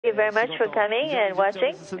Thank you very much for coming and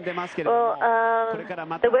watching. Well,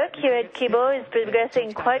 the work here at Kibo is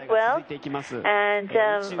progressing quite well, and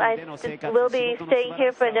I will be staying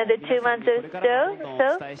here for another 2 months or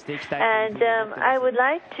so. And I would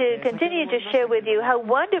like to continue to share with you how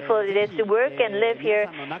wonderful it is to work and live here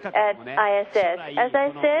at ISS. As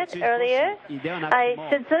I said earlier, I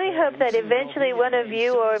sincerely hope that eventually one of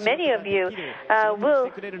you or many of you will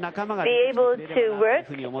be able to work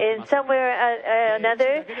in somewhere or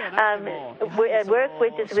another. Work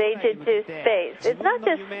which is related to space. It's not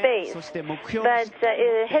just space, but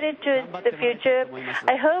headed to the future.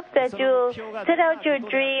 I hope that you'll set out your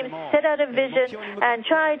dreams, set out a vision, and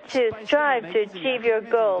try to strive to achieve your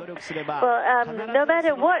goal. Well, no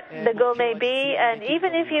matter what the goal may be, and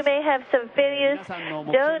even if you may have some failures,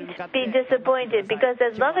 don't be disappointed, because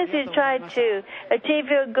as long as you try to achieve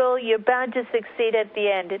your goal, you're bound to succeed at the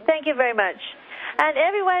end. Thank you very much. And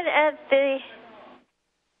everyone at the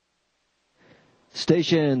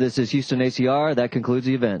station, this is Houston ACR. That concludes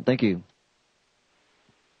the event. Thank you.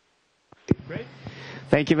 Great.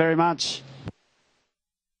 Thank you very much.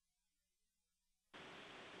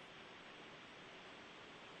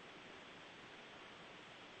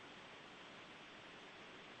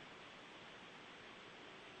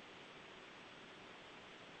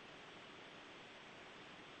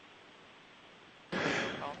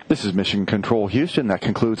 This is Mission Control Houston. That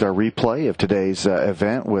concludes our replay of today's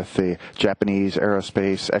event with the Japanese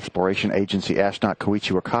Aerospace Exploration Agency astronaut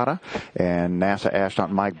Koichi Wakata and NASA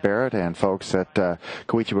astronaut Mike Barrett and folks at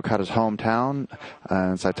Koichi Wakata's hometown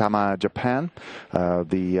in Saitama, Japan.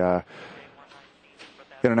 The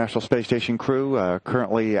International Space Station crew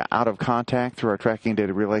currently out of contact through our tracking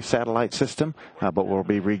data relay satellite system, but we'll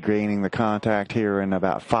be regaining the contact here in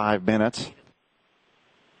about 5 minutes.